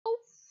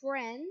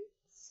friends,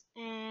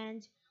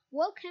 and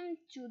welcome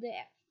to the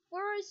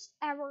first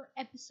ever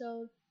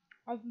episode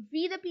of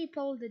We the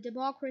People, the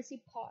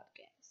Democracy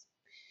Podcast.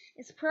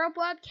 It's pro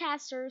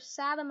podcaster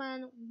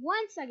Salomon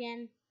once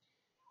again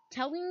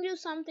telling you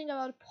something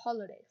about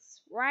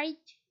politics, right?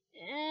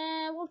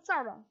 We'll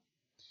start off.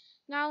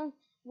 Now,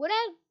 what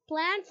I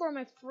planned for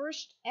my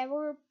first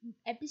ever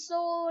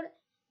episode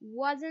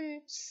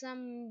wasn't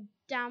some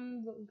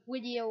dumb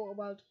video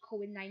about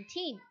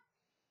COVID-19.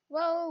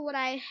 Well, what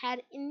I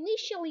had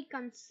initially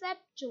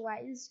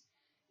conceptualized,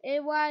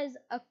 it was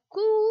a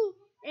cool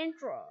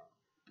intro.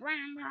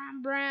 Bram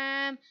bram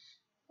bram.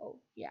 Oh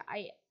yeah,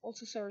 I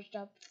also searched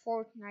up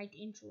Fortnite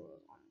intro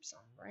on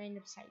some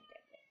random site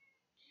that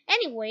day.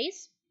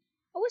 Anyways,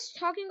 I was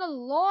talking a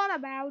lot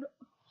about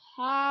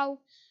how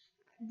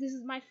this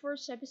is my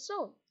first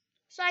episode.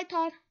 So I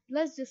thought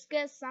let's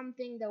discuss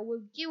something that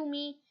will give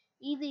me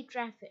easy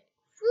traffic.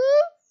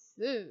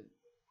 Food.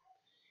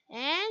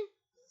 And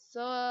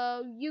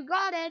so you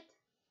got it.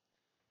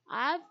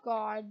 I've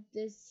got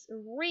this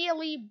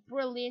really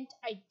brilliant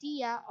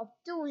idea of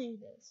doing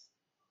this.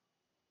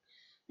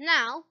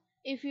 Now,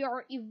 if you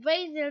are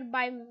evaded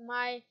by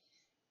my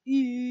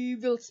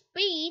evil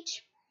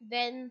speech,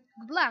 then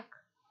good luck,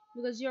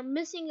 because you're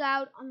missing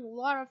out on a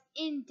lot of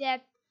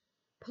in-depth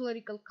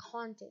political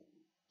content.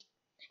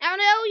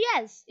 And oh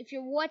yes, if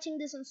you're watching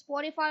this on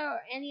Spotify or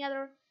any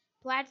other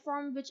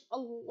platform which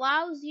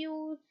allows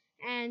you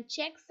and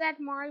checks that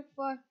mark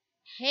for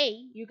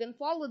hey, you can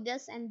follow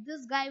this and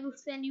this guy will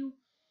send you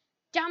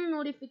dumb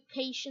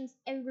notifications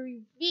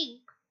every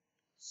week.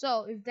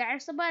 So if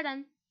there's a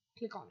button,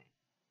 click on it.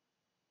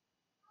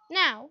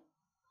 Now,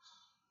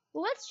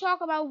 let's talk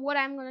about what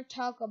I'm going to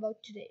talk about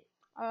today.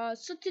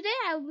 So today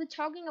I'll be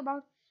talking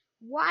about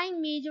why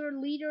major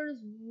leaders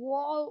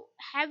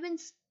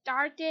haven't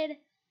started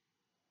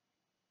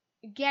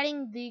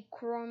getting the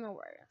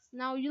coronavirus.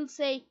 Now you'll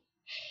say,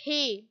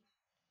 hey,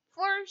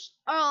 first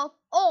of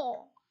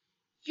all,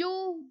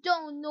 you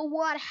don't know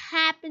what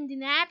happened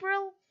in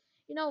April?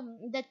 You know,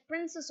 that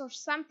princess or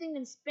something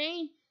in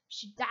Spain,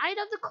 she died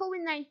of the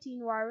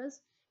COVID-19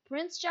 virus.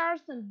 Prince Charles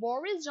and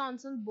Boris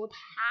Johnson, both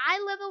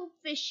high-level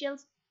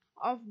officials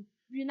of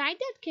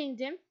United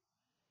Kingdom,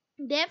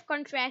 they have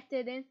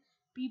contracted it.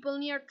 People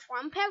near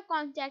Trump have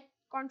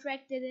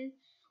contracted it.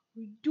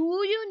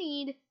 Do you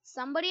need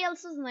somebody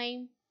else's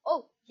name?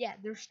 Oh, yeah,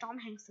 there's Tom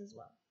Hanks as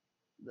well.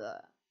 Blah.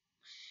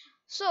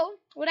 So,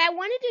 what I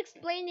wanted to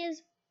explain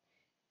is,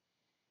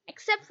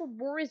 except for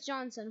Boris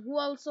Johnson, who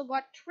also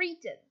got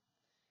treated,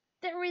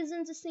 there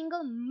isn't a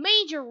single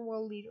major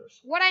world leader.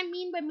 What I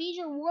mean by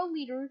major world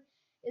leader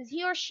is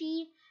he or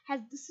she has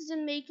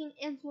decision-making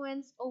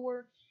influence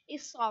over a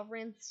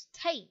sovereign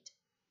state.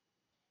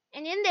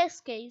 And in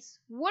this case,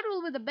 what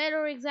will be the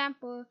better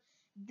example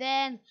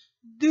than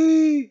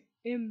the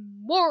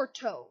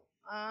immortal?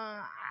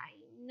 I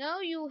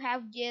know you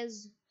have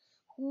guessed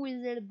who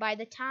is it by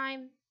the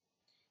time.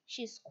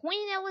 She's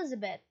Queen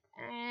Elizabeth.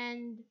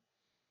 And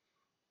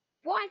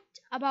what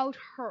about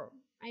her?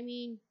 I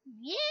mean,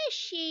 yeah,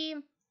 she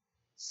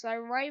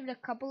survived a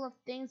couple of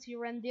things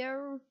here and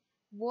there,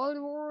 world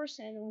wars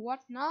and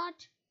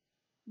whatnot.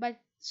 But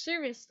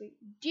seriously,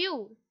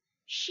 dude,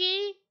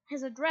 she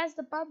has addressed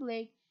the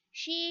public.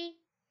 She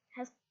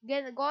has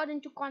got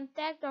into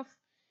contact of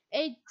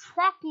a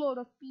truckload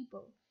of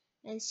people,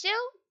 and still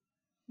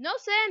no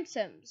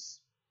symptoms.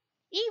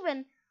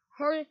 Even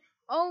her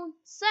own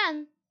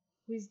son,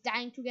 who is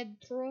dying to get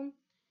the throne,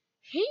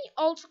 he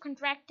also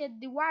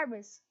contracted the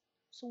virus.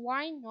 So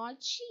why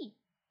not she?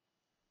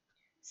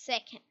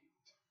 Second,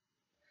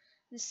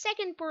 the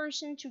second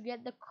person to get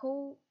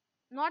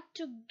not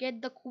to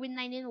get the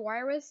COVID-19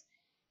 virus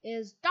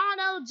is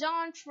Donald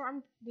John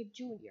Trump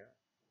Jr.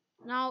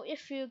 Now,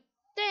 if you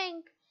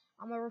think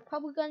I'm a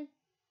Republican,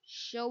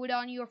 show it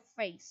on your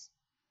face,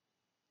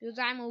 because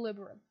I'm a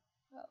liberal.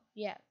 Oh,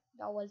 yeah,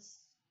 that was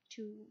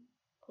too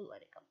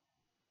political.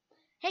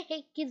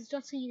 Hey, kids,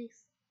 don't say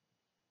this.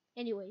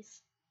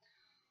 Anyways,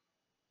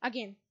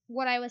 again,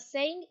 what I was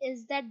saying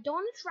is that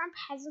Donald Trump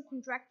hasn't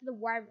contracted the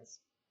virus,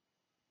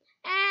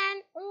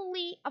 and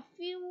only a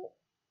few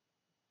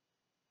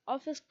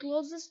of his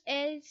closest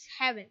aides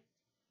haven't,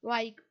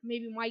 like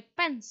maybe Mike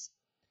Pence.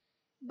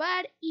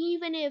 But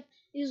even if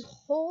his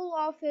whole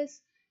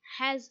office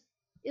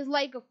is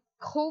like a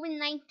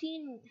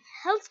COVID-19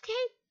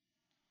 hellscape,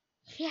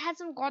 he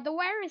hasn't got the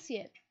virus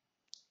yet.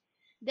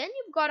 Then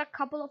you've got a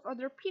couple of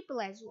other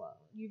people as well.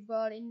 You've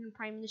got Indian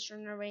Prime Minister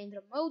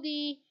Narendra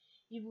Modi.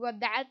 You've got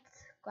that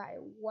guy.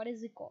 What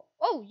is it called?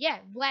 Oh yeah,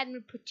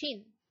 Vladimir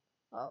Putin.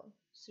 Oh,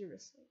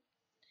 seriously.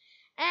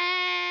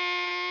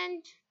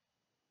 And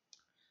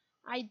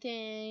I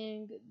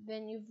think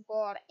then you've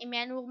got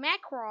Emmanuel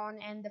Macron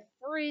and the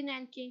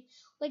Ferdinand King.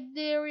 Like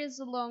there is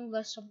a long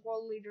list of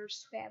world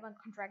leaders who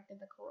haven't contracted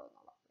the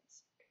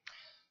coronavirus.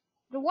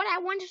 But what I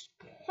want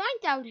to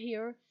point out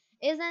here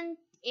isn't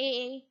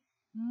a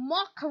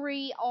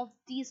mockery of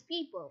these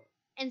people.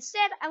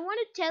 Instead, I want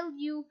to tell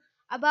you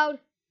about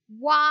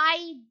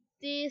why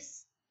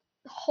this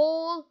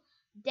whole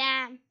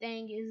damn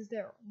thing is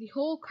there. The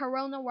whole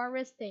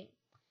coronavirus thing.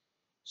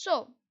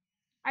 So,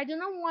 I do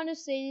not want to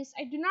say this.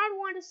 I do not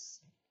want to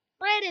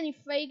spread any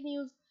fake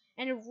news,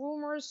 any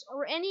rumors,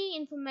 or any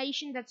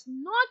information that's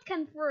not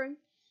confirmed.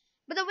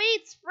 But the way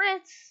it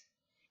spreads,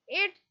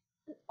 it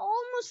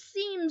almost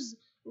seems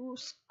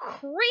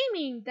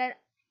screaming that,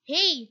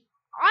 hey,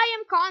 I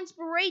am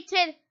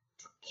conspirated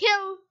to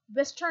kill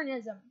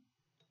Westernism.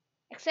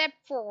 Except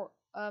for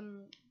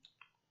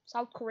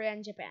South Korea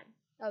and Japan.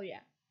 Oh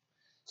yeah.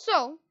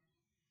 So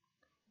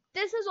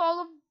this is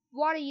all of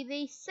what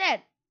they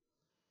said.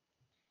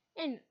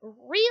 And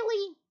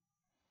really,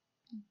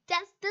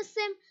 does this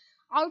seem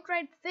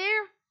outright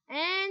fair?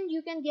 And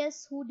you can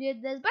guess who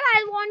did this, but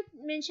I won't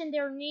mention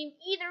their name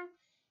either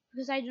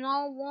because I do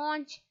not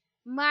want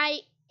my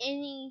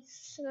any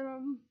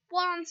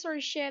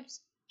sponsorships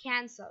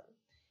cancelled.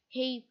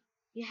 Hey,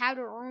 you have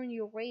to earn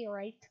your way,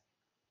 right?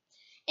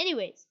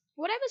 Anyways,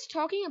 what I was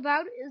talking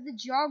about is the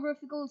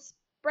geographical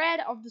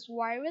spread of this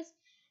virus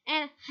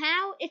and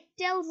how it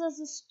tells us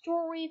a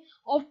story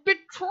of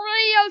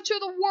betrayal to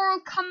the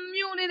world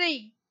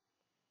community.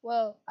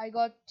 Well, I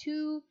got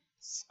two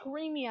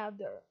screaming out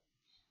there.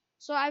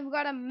 So I've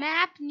got a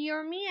map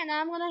near me and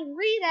I'm gonna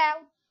read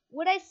out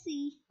what I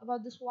see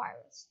about this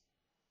virus.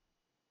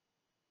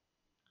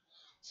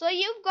 So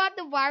you've got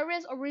the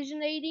virus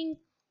originating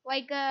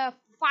like 5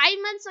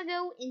 months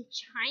ago in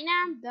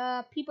China,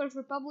 the People's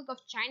Republic of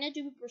China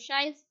to be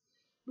precise,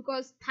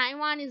 because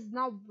Taiwan is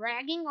now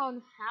bragging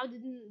on how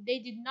they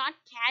did not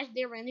catch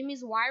their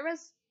enemy's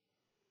virus.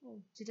 Oh,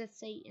 did I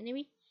say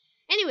enemy?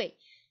 Anyway,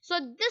 so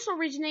this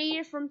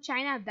originated from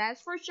China,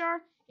 that's for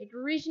sure. It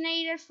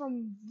originated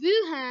from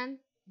Wuhan,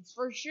 that's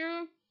for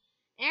sure.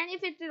 And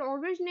if it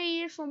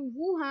originated from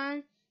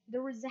Wuhan,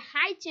 there is a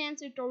high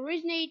chance it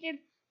originated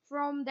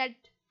from that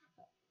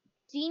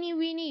teeny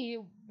weeny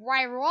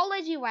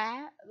virology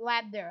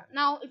lab there.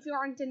 Now, if you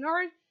aren't a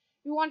nerd,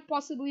 you won't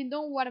possibly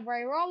know what a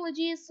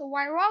virology is. So,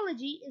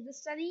 virology is the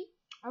study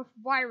of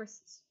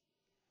viruses.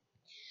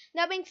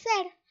 That being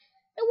said, it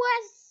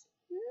was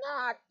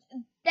not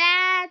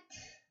that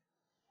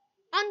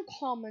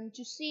uncommon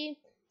to see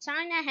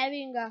China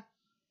having a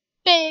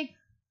big,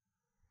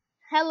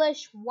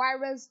 hellish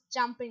virus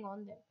jumping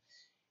on them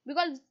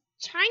because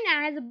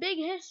China has a big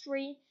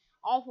history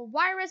of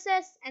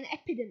viruses and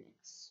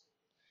epidemics.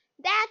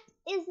 That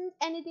isn't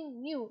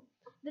anything new.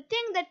 The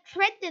thing that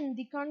threatened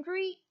the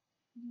country,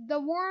 the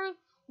world,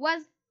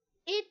 was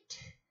it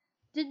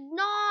did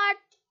not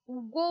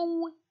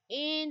go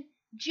in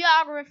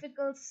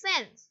geographical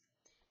sense.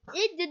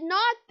 It did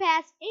not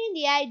pass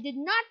India, it did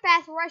not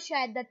pass Russia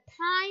at that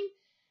time,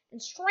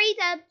 and straight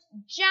up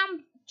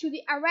jumped to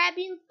the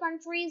Arabian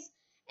countries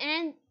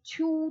and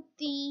to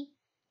the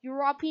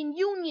European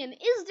Union.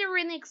 Is there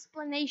an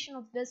explanation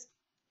of this?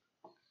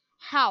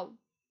 How?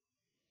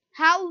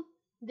 How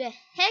the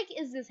heck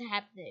is this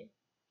happening?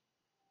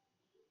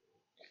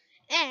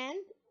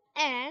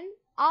 And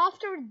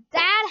after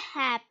that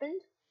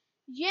happened,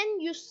 then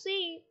you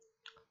see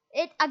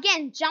it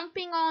again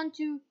jumping on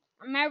to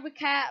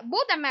America,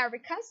 both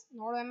Americas,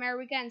 North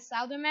America and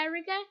South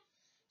America.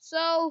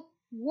 So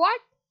what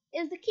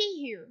is the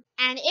key here?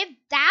 And if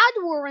that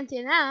weren't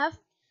enough,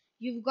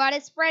 you've got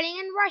it spreading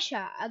in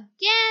Russia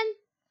again,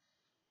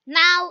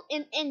 now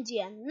in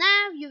India,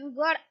 now you've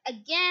got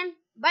again,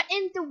 but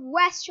in the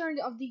western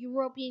of the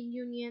European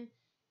Union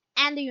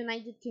and the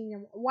United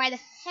Kingdom. Why the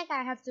heck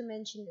I have to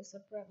mention this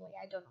separately,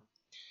 I don't know.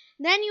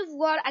 Then you've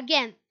got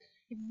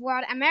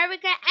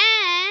America,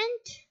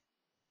 and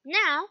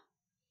now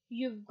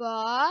you've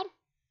got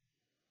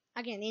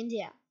again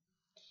India.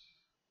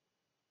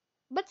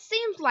 But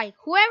seems like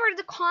whoever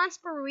the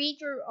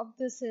conspirator of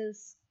this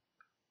is,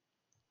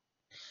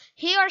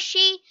 he or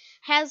she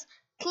has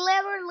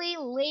cleverly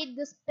laid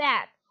this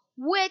path,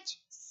 which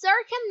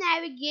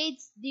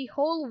circumnavigates the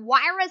whole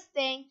virus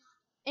thing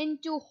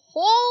into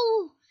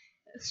whole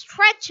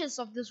stretches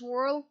of this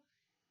world,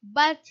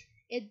 but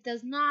it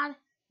does not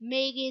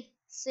make it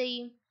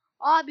seem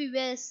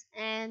obvious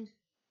and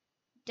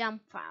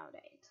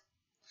dumbfounded.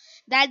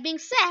 That being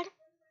said,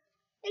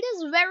 it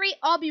is very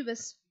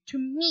obvious to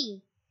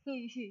me,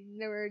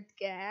 nerd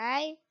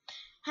guy.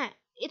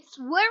 It's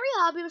very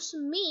obvious to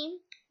me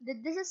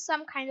that this is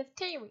some kind of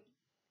theory.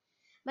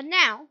 But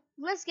now,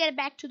 let's get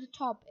back to the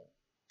topic.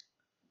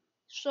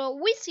 So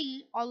we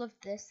see all of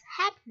this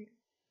happening.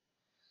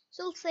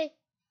 So let's say,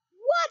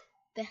 what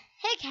the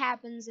heck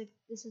happens if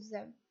this is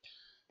them?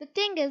 The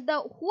thing is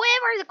that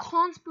whoever the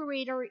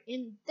conspirator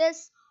in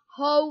this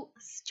whole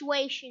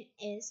situation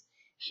is,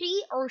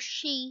 he or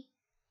she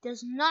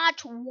does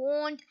not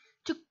want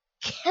to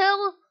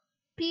kill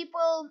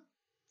people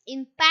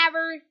in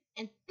power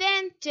and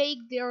then take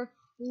their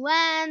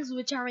lands,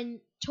 which are in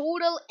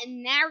total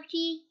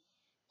anarchy,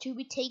 to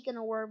be taken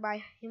over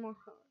by him or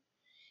her.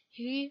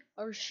 He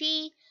or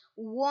she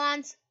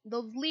wants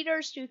those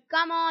leaders to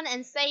come on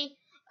and say,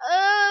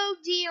 "Oh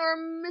dear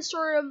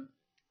Mr.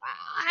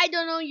 I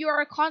don't know,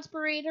 you're a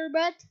conspirator,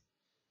 but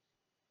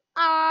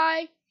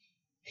I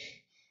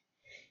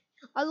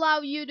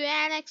allow you to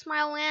annex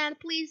my land.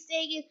 Please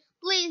take it.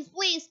 Please,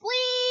 please,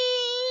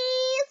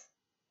 please.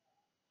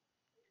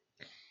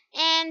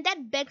 And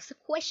that begs the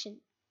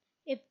question.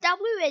 If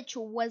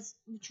WHO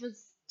which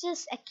was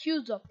just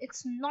accused of,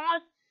 it's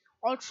not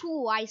all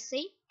true, I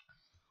say,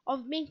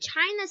 of being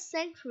China's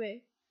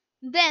sanctuary,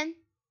 then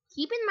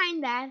keep in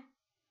mind that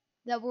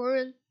the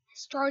world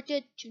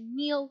started to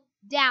kneel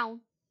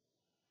down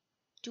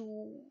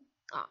to.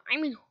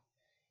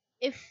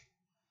 If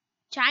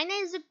China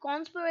is a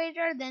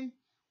conspirator, then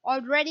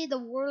already the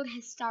world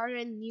has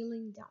started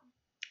kneeling down.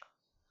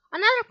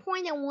 Another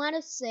point I want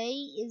to say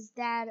is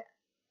that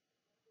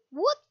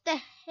what the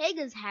heck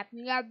is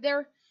happening out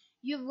there?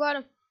 You've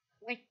got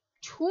like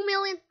 2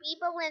 million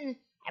people in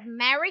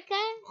America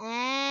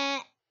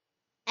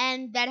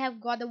and that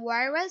have got the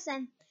virus,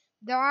 and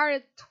there are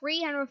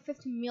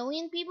 350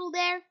 million people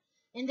there.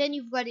 And then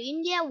you've got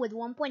India with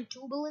 1.2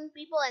 billion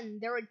people, and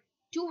there are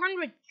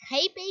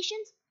 200k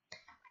patients.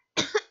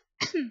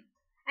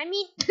 I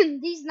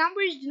mean, these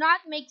numbers do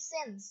not make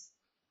sense.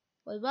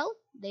 Well,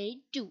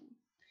 they do.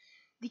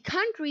 The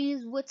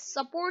countries which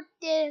support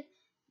the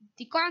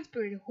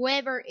conspiracy,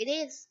 whoever it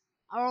is,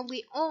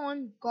 early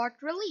on got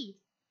relief.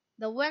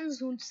 The ones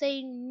who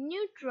say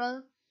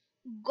neutral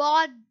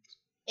got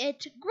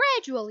it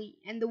gradually,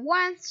 and the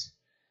ones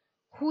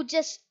who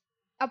just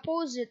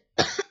oppose it,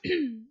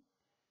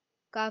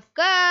 cough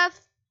cough,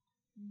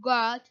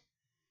 got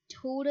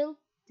total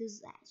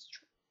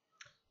disaster.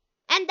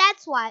 And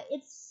that's why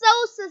it's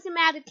so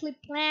systematically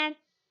planned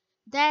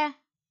that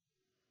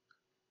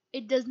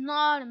it does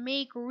not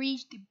make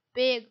reach the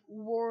big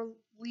world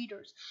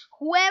leaders.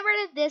 Whoever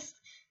this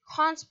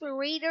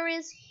conspirator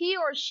is, he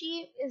or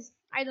she is,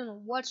 I don't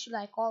know, what should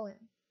I call him?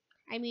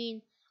 I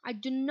mean, I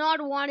do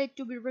not want it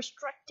to be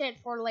restricted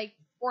for like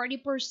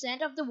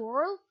 40% of the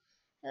world.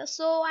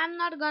 So I'm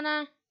not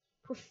gonna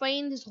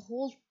profane this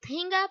whole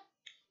thing up.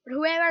 But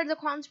whoever the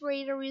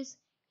conspirator is,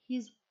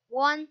 he's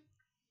one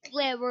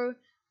clever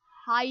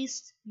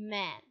heist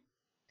man.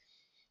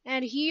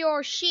 And he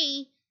or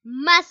she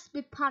must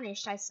be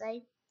punished, I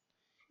say.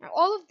 And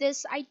all of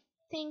this, I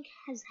think,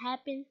 has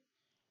happened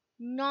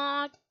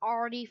not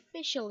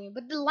artificially,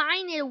 but the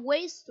line it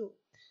weighs through.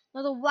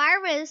 Now, the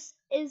virus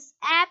is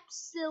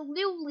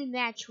absolutely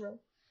natural,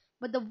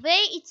 but the way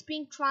it's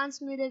being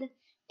transmitted,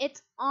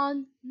 it's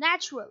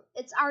unnatural,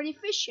 it's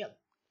artificial.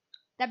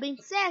 That being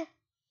said,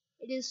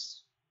 it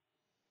is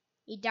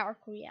a dark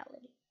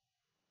reality.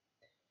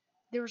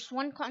 There's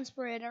one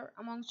conspirator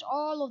amongst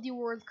all of the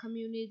world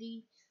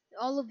community,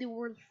 all of the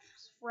world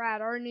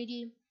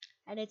fraternity,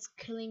 and it's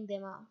killing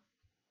them off.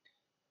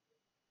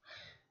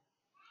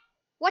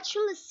 What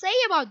should I say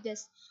about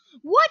this?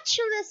 What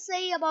should I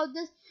say about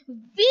this?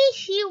 We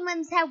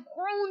humans have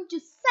grown to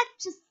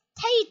such a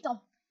state of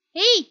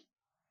hate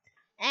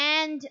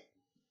and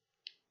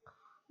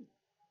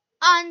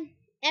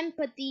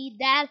unempathy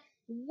that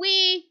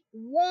we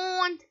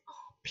want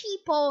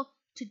people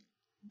to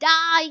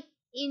die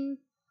in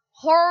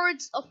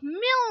hordes of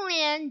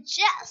millions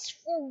just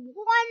for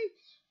one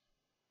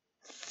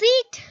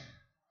seat.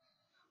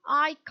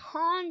 I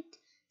can't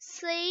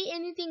say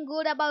anything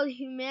good about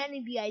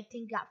humanity, I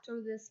think,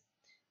 after this.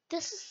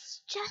 This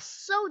is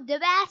just so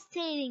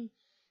devastating.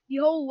 The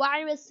whole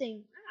virus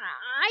thing.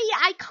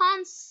 I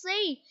can't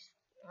say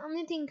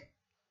anything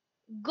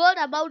good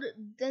about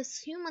this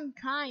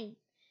humankind.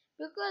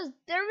 Because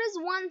there is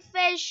one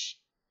fish,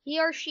 he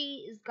or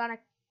she is gonna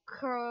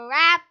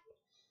crap.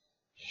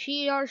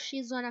 He or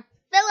she's gonna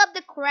fill up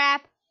the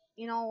crap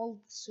in all the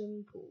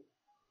swimming pool.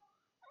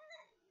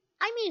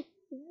 I mean,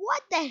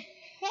 what the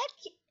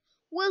heck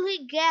will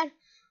he get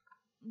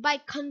by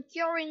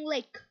conquering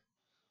like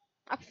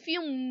a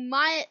few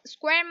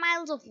square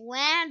miles of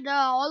land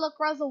all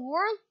across the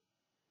world?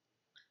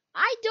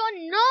 I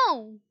don't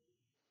know.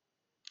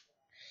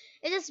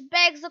 It just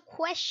begs the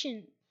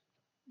question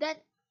that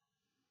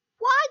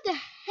why the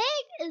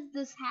heck is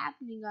this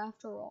happening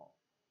after all?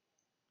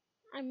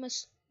 I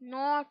must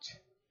not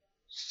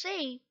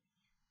say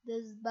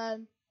this, but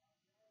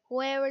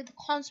whoever the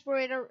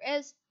conspirator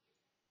is,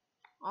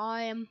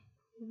 I am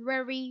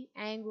very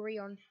angry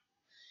on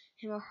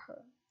him or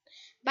her.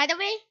 By the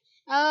way,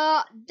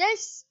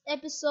 this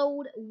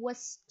episode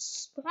was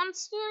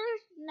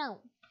sponsored.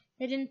 No,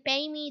 they didn't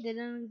pay me. They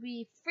didn't give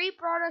me free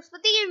products,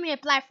 but they gave me a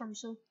platform.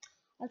 So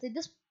I'll say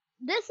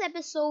this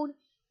episode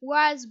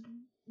was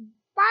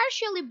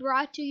partially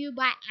brought to you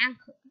by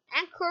Anchor.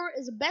 Anchor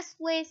is the best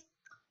place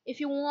if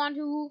you want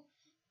to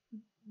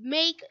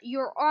make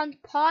your own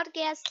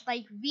podcast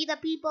like Vida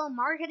People,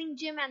 Marketing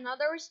Gym, and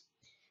others.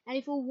 And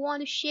if you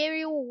want to share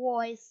your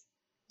voice,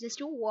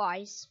 just your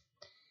voice,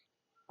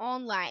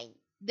 online.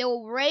 There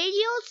were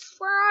radios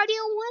for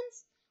audio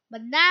ones,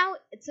 but now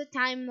it's a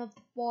time of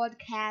the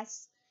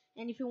podcast.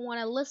 And if you want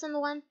to listen to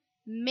one,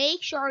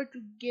 make sure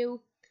to give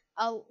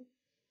a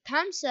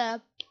thumbs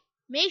up.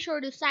 Make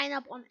sure to sign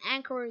up on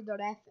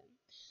Anchor.fm.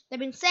 That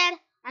being said,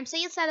 I'm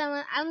Sayed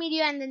Salam. I'll meet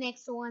you in the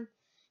next one.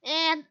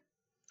 And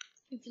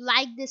if you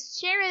like this,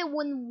 share it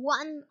with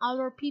one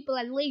other people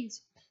at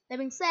least. That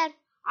being said,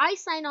 I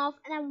sign off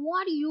and I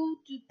want you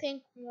to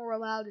think more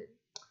about it.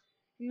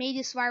 May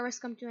this virus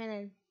come to an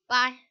end.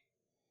 Bye.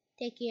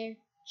 Take care.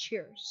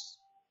 Cheers.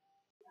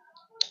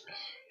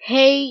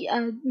 Hey,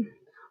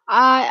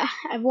 I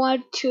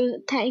want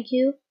to thank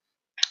you.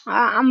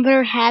 I'm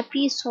very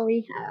happy.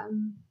 Sorry.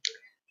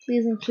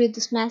 Please include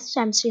this message.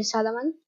 I'm Sri Salaman.